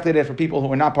you shechted it for people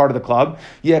who are not part of the club.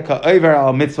 Yeka over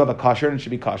al mitzvah v'kasher, and it should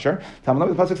be kasher. Talmud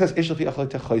the pasuk says ishel fi achlei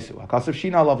techaysu. Hakasav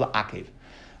shina love la'akev.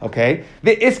 Okay,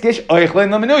 the iskish oichlein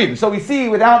lemenuyim. So we see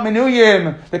without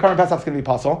menuyim, the carbon pesach is going to be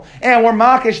puzzle, and we're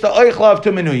makish the oichlav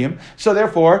to menuyim. So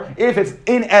therefore, if it's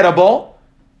inedible,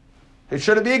 it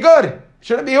shouldn't be good. It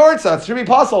shouldn't be ortza. It should be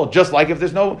puzzle. Just like if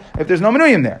there's no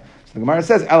menuyim there. So the Gemara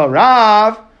says, Ela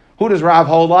Rav. Who does Rav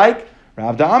hold like?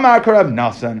 Rav Da'amar Rav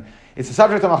Nasan. It's the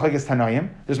subject of Machlekes Tanoim.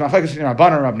 There's Machlekes between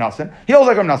Rabban and Rav Nasan. He holds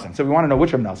like Rav Nasan. So we want to know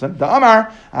which Rav Nasan.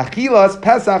 Da'amar Achilas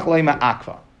Pesach Leima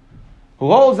Akva. Who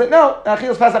holds that no, the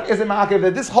Achilas Pesach isn't Ma'akiv.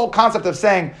 That this whole concept of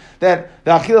saying that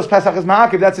the Achilas Pesach is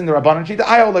Ma'akiv, that's in the Rabbanan Shita.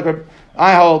 I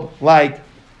hold like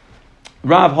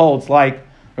Rav holds like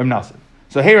Rav Nasan.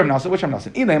 So hey Rav Nasan, which Rav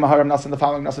Nasan? Ilay Mahar Rav Nasan, the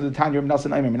following Nasan, the Tanya Rav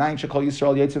Nasan, Aymer Menayin Shekol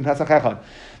Yisrael Yitzim Pesach Echad.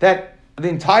 That the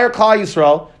entire Klal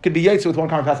Yisrael could be Yitzim with one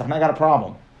carbon Pesach. And I got a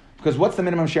problem. Because what's the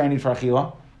minimum share I need for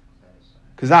Achila?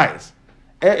 Kazayas.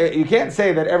 You can't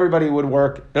say that everybody would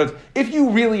work. If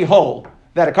you really hold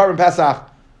that a carbon Pesach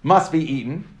must be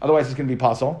eaten, otherwise it's going to be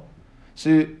puzzle.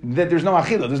 So that there's no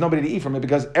achila, there's nobody to eat from it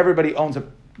because everybody owns a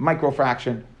micro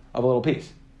fraction of a little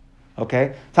piece.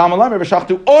 Okay? Not one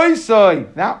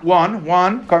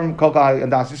kolkal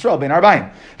and das Yisrael ben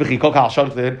arbaim. V'chi kolkal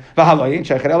shochlid v'haloyin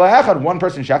shechet ela echad. One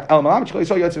person shech el malam shkol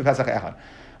yisrael yotze v'pesach echad.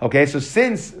 Okay, so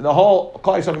since the whole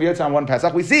kol yisrael can be yotze on one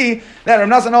pesach, we see that Rav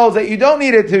Nasan holds that you don't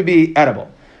need it to be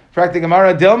edible. Maybe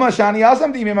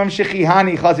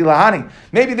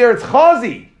there it's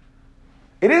chazi.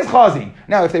 It is chazi.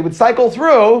 Now, if they would cycle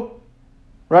through,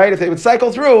 right? If they would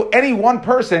cycle through any one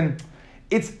person,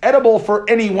 it's edible for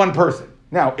any one person.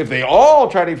 Now, if they all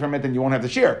try to eat from it, then you won't have the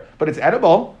shear. But it's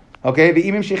edible. Okay,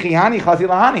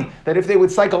 that if they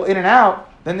would cycle in and out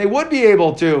then they would be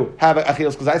able to have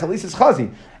achilas kazayis. At least it's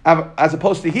chazi, as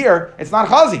opposed to here, it's not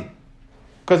chazi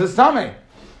because it's tamei.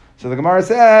 So the Gemara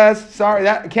says, sorry,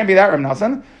 that it can't be that Rav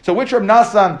Nassan. So which Rav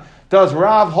Nassan does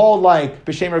Rav hold like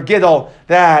b'shem Rav Gidol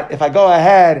that if I go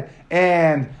ahead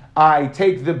and I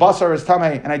take the basar as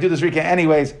tamei and I do the zrika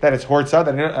anyways, that it's hortza,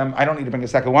 that I don't need to bring a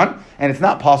second one, and it's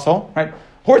not pasul, right?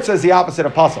 Hortza is the opposite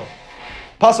of pasul.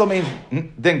 Pasul means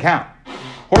didn't count.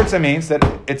 Hortza means that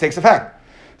it takes effect.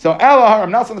 So Elah Rav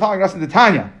Nassan the following Nassan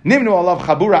Tanya Nimnu alav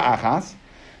chabura achas.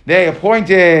 They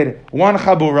appointed one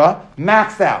chabura,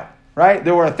 maxed out. Right?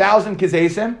 There were 1,000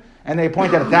 kizesim, and they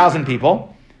appointed 1,000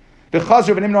 people. Then they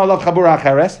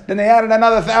added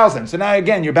another 1,000. So now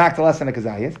again, you're back to less than a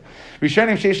kazayis.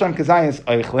 Rishonim sheishlam kazayis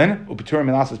eichlin upeturim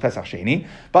milasus pesach sheni.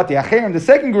 But the acherim, the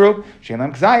second group,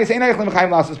 sheishlam kazayis ein eichlin v'chaim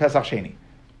milasus pesach sheni.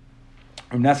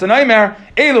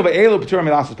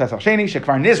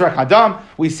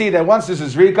 We see that once this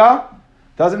is rika,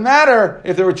 doesn't matter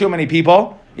if there were too many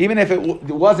people. Even if it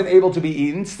wasn't able to be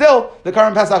eaten, still the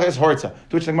current Pesach is hortza.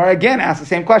 To which the Gemara again asks the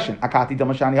same question. You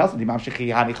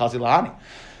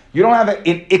don't have an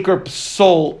ikr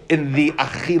psol in the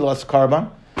achilas carbon.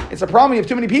 It's a problem. You have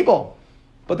too many people,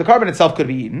 but the carbon itself could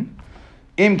be eaten.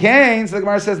 Im kain, so the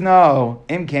Gemara says no.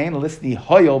 Im kain lisni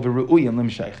hoyol v'ru'uyin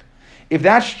limsheich. If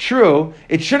that's true,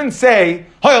 it shouldn't say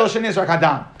hoyol shenizrak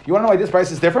adam. You want to know why this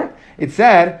price is different? It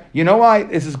said, you know why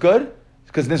this is good? It's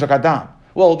because nizrak adam.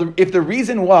 Well, if the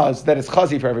reason was that it's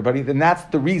chazi for everybody, then that's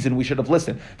the reason we should have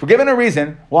listened. If we're given a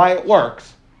reason why it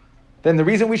works, then the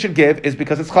reason we should give is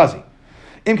because it's chazi.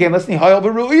 Okay, now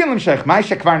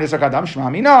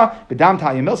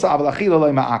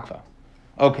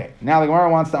the Gemara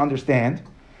wants to understand.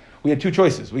 We had two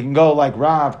choices. We can go like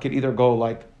Rav could either go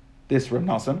like this Rav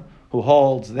Nassan, who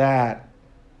holds that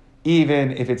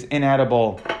even if it's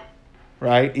inedible,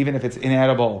 right? Even if it's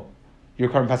inedible, your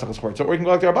current Pesach is hortza. Or you can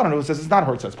go like the Rabbanan who says it's not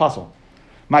hortza, it's pasul.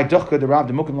 My duchka the Rab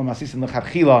demukim l'masisin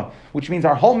l'chadchila, which means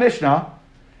our whole Mishnah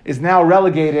is now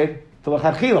relegated to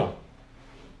l'chadchila,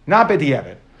 not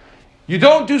b'diavad. You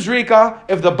don't do zrika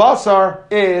if the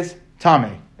basar is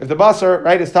tamei. If the basar,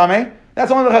 right, is tamei,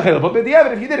 that's only l'chadchila. But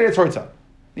b'diavad, if you did it, it's hortza.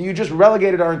 And you just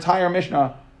relegated our entire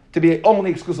Mishnah to be only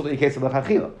exclusively a case of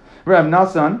l'chadchila. Rav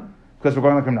Nassan, because we're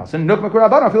going like Rav Nassan, nuk makur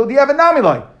Rabbanan fil diavad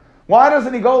namilai. Why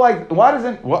doesn't he go like, why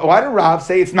did Rav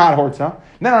say it's not hortza?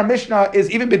 Then our Mishnah is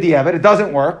even b'diavad, it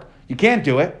doesn't work, you can't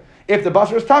do it. If the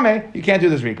basar is tamei, you can't do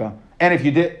the zrika. And if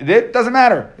you did it, doesn't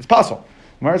matter, it's pasul.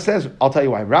 Gemara says, I'll tell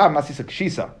you why. Rav masisa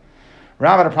kshisa.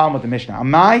 Rav had a problem with the Mishnah.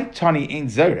 Amai tani ain't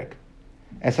zerek.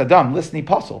 Es adam, listni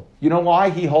pasul. You know why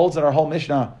he holds that our whole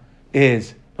Mishnah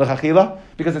is l'chachila?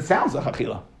 Because it sounds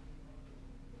l'chachila.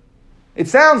 It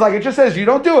sounds like it just says you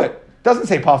don't do it. It doesn't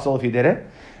say pasul if you did it.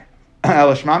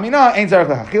 Okay,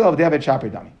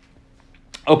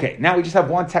 now we just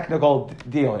have one technical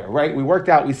deal here, right? We worked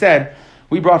out, we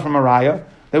brought from Araya,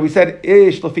 that we said,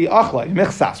 ish lafi achlai,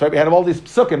 michsas, right? We had all these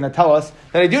psukim that tell us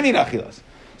that I do need achilas.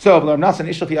 So,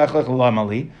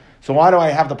 so why do I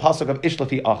have the pasuk of ish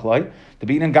lafi achlai? To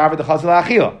be in gavra the chazal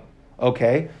achila.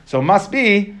 Okay, so it must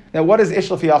be that what does ish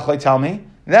lafi achlai tell me?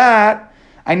 That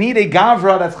I need a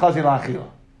gavra that's chazal achila.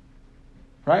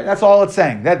 Right? That's all it's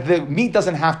saying. That the meat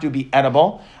doesn't have to be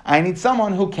edible. I need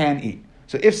someone who can eat.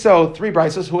 So if so, three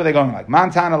brises, who are they going like?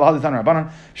 Mantana, lahaditan,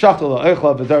 rabbanon, shachtu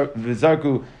la'oichla,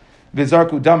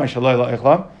 v'zarku dama shaloi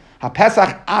la'oichla.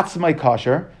 Ha-pesach atzmai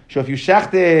kosher. So if you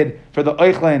shechted for the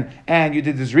oichlin and you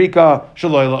did the zrika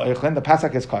shaloi la'oichlin, the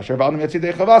pesach is kosher. V'adam yatzid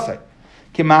eichavasai.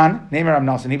 Kiman, neimer Rav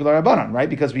Nassan, hivla rabbanon. Right?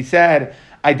 Because we said,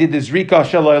 I did the zrika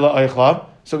shaloi la'oichla.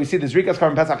 So we see the zrika's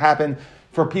carbon pesach happen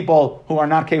for people who are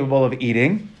not capable of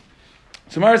eating.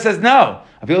 So Gemara says, no.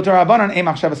 You know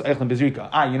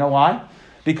why?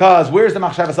 Because where's the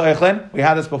machshavas oichlin? We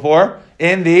had this before.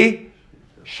 In the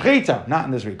shchita, not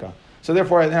in the zrika. So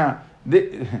therefore,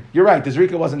 you're right, the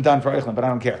zrika wasn't done for oichlin, but I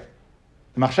don't care.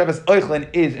 The machshavas oichlin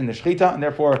is in the shchita, and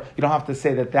therefore you don't have to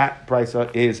say that brisa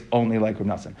is only like Rav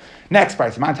Nassan. Next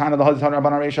brisa.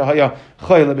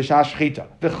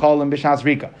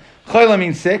 Cholim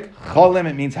means sick. Cholim,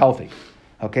 it means healthy.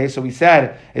 Okay, so we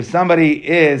said if somebody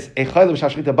is a cholim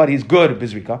b'shashchita, but he's good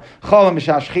b'zrika. Cholim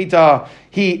b'shashchita,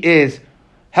 he is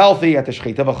healthy at the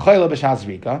shchita. But cholim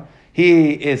b'shazrika,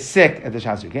 he is sick at the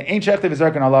shazrika. Ain't shechta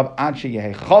v'zarkan alav ad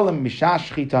sheyehe cholim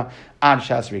b'shashchita ad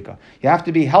shazrika. You have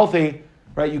to be healthy,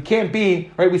 right? You can't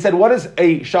be right. We said what is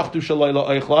a shachtu shaloi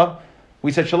la'oichla?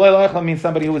 We said shaloi la'oichla means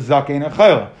somebody who is zakein and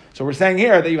cholim. So we're saying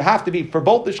here that you have to be for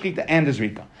both the shchita and the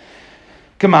zrika.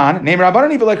 Come on, name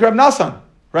Rabbanan even like Rav Nassan.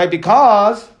 Right,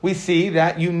 because we see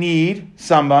that you need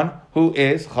someone who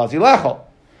is chazi lechol.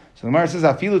 So the Gemara says,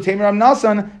 "Afilu teimir Rav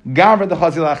Nassan gavra the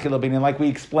chazi lechila b'inin." Like we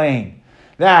explained,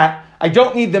 that I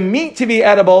don't need the meat to be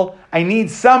edible. I need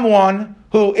someone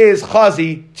who is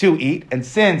chazi to eat. And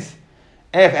since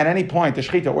if at any point the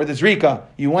shechita or the zrika,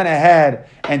 you went ahead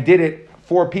and did it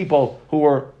for people who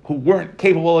weren't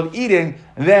capable of eating,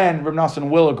 then Reb Nosson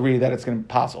will agree that it's going to be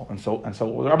possible. And so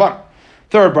will the Rabbanan.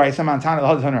 Third brayso, Mantana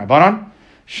l'Hadatan Rabbanan,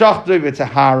 shachtu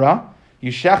b'tahara.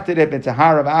 You shechted it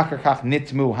b'tahara v'achar kach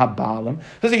nitmu habalim.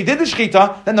 So you did the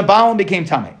shechita, then the balim became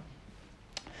tamei.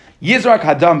 Yizrak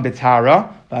hadam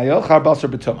b'tahara v'ayochar basar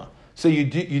b'tuma. So you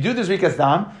do the zrikas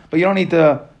dam, but you don't eat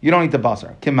the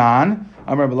basar. Kiman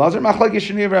Amar Belazar machlek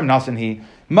yishni Reb Nosson. He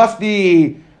must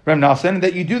be Reb Nosson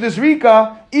that you do the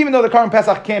zrika even though the Karban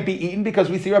Pesach can't be eaten, because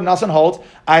we see Reb Nosson holds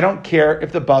I don't care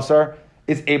if the basar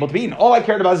is able to be eaten. All I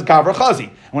cared about is gavra chazi.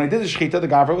 And when I did the shechita, the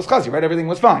gavra was chazi, right? Everything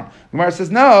was fine. Gemara says,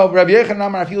 no, Rabbi Yochanan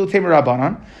Amar afilu temer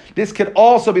Rabbanan. This could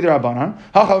also be the Rabbanan.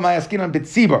 Hachav mayaskinan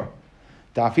b'tzibur.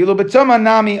 Ta'afilu b'tuma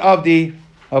nami avdi.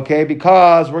 Okay,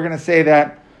 because we're going to say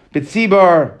that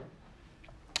b'tzibur,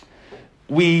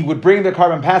 we would bring the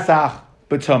Karban Pesach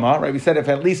b'tuma, right? We said if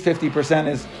at least 50%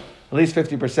 is, if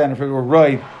it were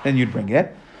roy, then you'd bring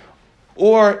it.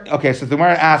 Or, okay, so the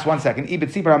Gemara asks, 1 second,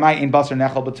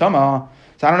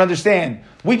 so I don't understand.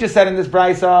 We just said in this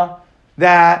brisa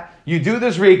that you do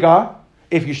this rika,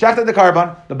 if you shechted the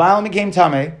karban, the balam became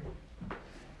tameh,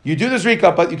 you do this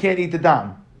rika, but you can't eat the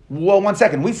dam. Well, 1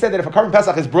 second, we said that if a karban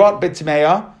pesach is brought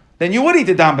b'tmeya, then you would eat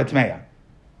the dam b'tmeya.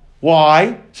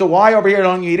 Why? So why over here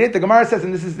don't you eat it? The Gemara says,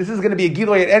 and this is going to be a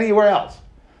giloy anywhere else.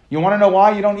 You want to know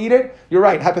why you don't eat it? You're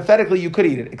right. Hypothetically, you could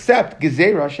eat it. Except,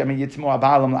 gezerah shemin yitzmu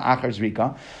ha'balam la'achar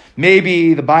zrika.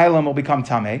 Maybe the balam will become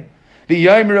tameh. The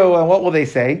yomru, and what will they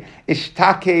say?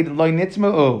 Ishtaked loy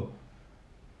nitzmu'u.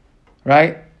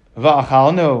 Right?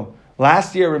 Va'achalnu.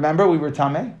 Last year, remember, we were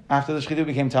tameh. After the shchitu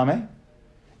became tameh.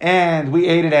 And we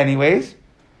ate it anyways.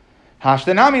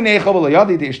 Hashtanami neichel v'lo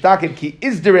the ishtaked ki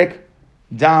izdirik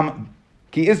dam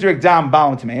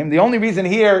balam tameim. The only reason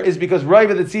here is because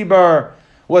Raiva the Tzibur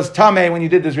was tameh when you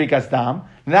did this rikas dam.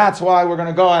 That's why we're going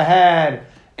to go ahead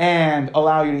and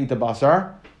allow you to eat the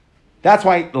basar. That's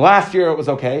why last year it was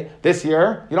okay. This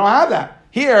year, you don't have that.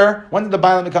 Here, when did the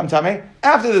balam become tameh?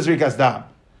 After this rikas dam.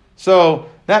 So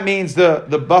that means the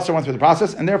basar went through the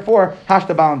process, and therefore,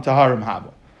 hashta balam taharim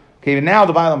habu. Okay, but now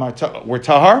the balam were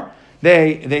tahar.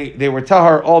 They were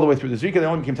tahar all the way through the zrika. They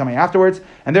only became tameh afterwards,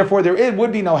 and therefore there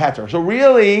would be no heter. So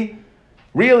really,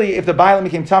 if the balam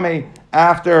became tameh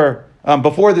after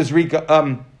before this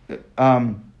rika,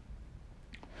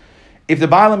 if the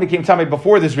balam became tamei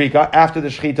before this rika, after the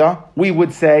shechita, we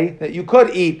would say that you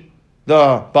could eat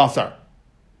the basar.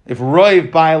 If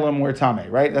roiv balam were tamei,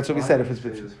 right? That's what we said. If it's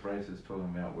this price is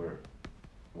talking about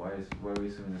why are we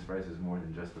assuming this price is more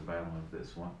than just the balam of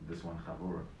this one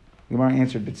chavura? Gemara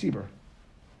answered b'tzibur.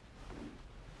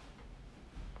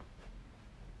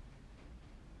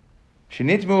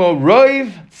 Shenitmu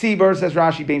roiv tzibur, says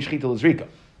Rashi, bein shechita l'zrika.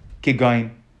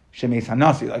 Kigain shemes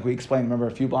hanasi, like we explained.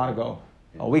 Remember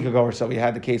a week ago or so, we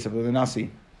had the case of the nasi,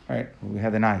 right? We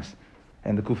had the knives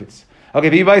and the kufitz. Okay,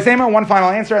 Biba Yisema, one final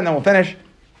answer, and then we'll finish.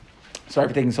 Sorry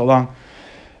for taking so long.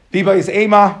 Biba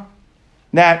Yisema,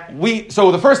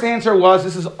 so the first answer was,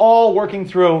 this is all working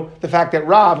through the fact that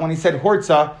Rav, when he said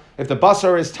hortza, if the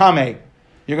basar is tameh,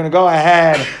 you're going to go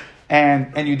ahead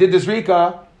and you did this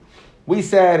rika. We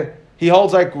said he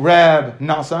holds like Reb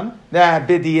Nosson that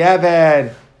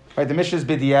b'di'eved. Right, the Mishnah is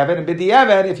b'di'eved, and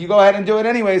b'di'eved, if you go ahead and do it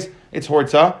anyways, it's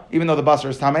hortza, even though the basar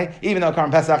is tameh, even though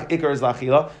Karban Pesach ikar is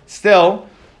lachila. Still,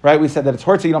 right, we said that it's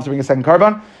hortza, you don't have to bring a second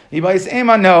karban. Yibais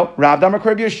ema, no. Rav Damar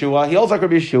Rabbi Yeshua, he holds like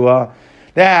Rabbi Yeshua,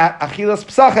 that achilas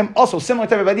psachim, also similar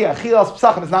type of idea. Achilas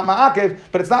psachim is not ma'akiv,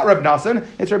 but it's not Reb Nosson,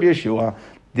 it's Rabbi Yeshua.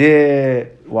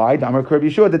 Why? Damar Rabbi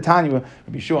Yeshua, the Tanya,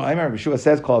 Rabbi Yeshua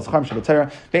says, called Zcham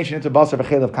Shabbatera, pension into basar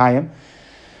v'chel of kayim.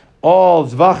 All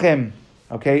zvachim,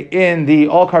 okay, in the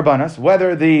all karbanas,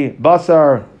 whether the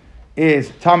basar is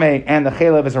tameh and the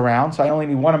chelev is around, so I only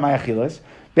need one of my achilas.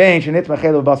 Bein shenitma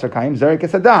chelev basar kaim zerik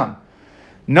es adam.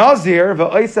 Nazir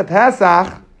v'oisa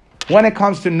pesach. When it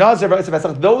comes to nazir v'oisa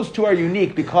pesach, those two are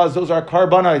unique because those are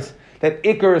karbanos that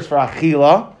ikar is for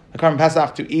achila, the karban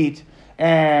pesach to eat,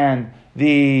 and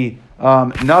the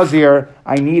nazir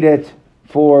I need it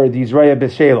for the zraya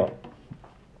b'shelo.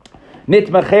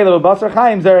 Nitma chelev basar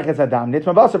chaim zerich es adam.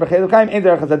 Nitma basar b'chelev chaim in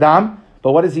zerich es adam.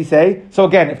 But what does he say? So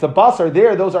again, if the basar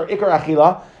there, those are ikar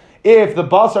achila. If the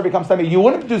basar becomes tamei, you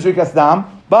wouldn't do zrikas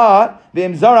dam, but the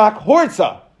imzarak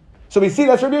hortza. So we see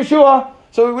that's Rabbi Yeshua.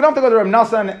 So we don't have to go to Rabbi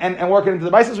Nosson and work it into the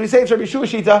biases. We say it's Rabbi Yeshua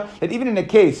shita that even in a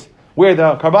case where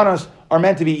the karbanos are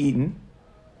meant to be eaten,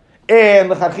 and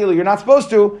l'chadchila you're not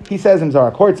supposed to, he says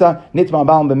imzarak hortza nitma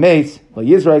balam b'meis lo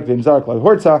yizrak v'imzarak lo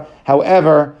hortza.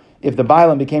 However, if the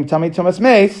Bailam became Tamei Tumas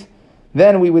Meis,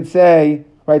 then we would say,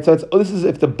 right, so this is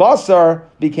if the Basar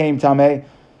became Tamei,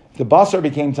 if the Basar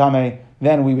became Tamei,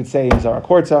 then we would say in Zarak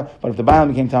Hortza, but if the Bailam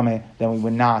became Tamei, then we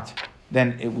would not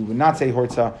say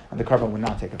Hortza, and the Karban would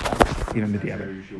not take effect, even the Diabet.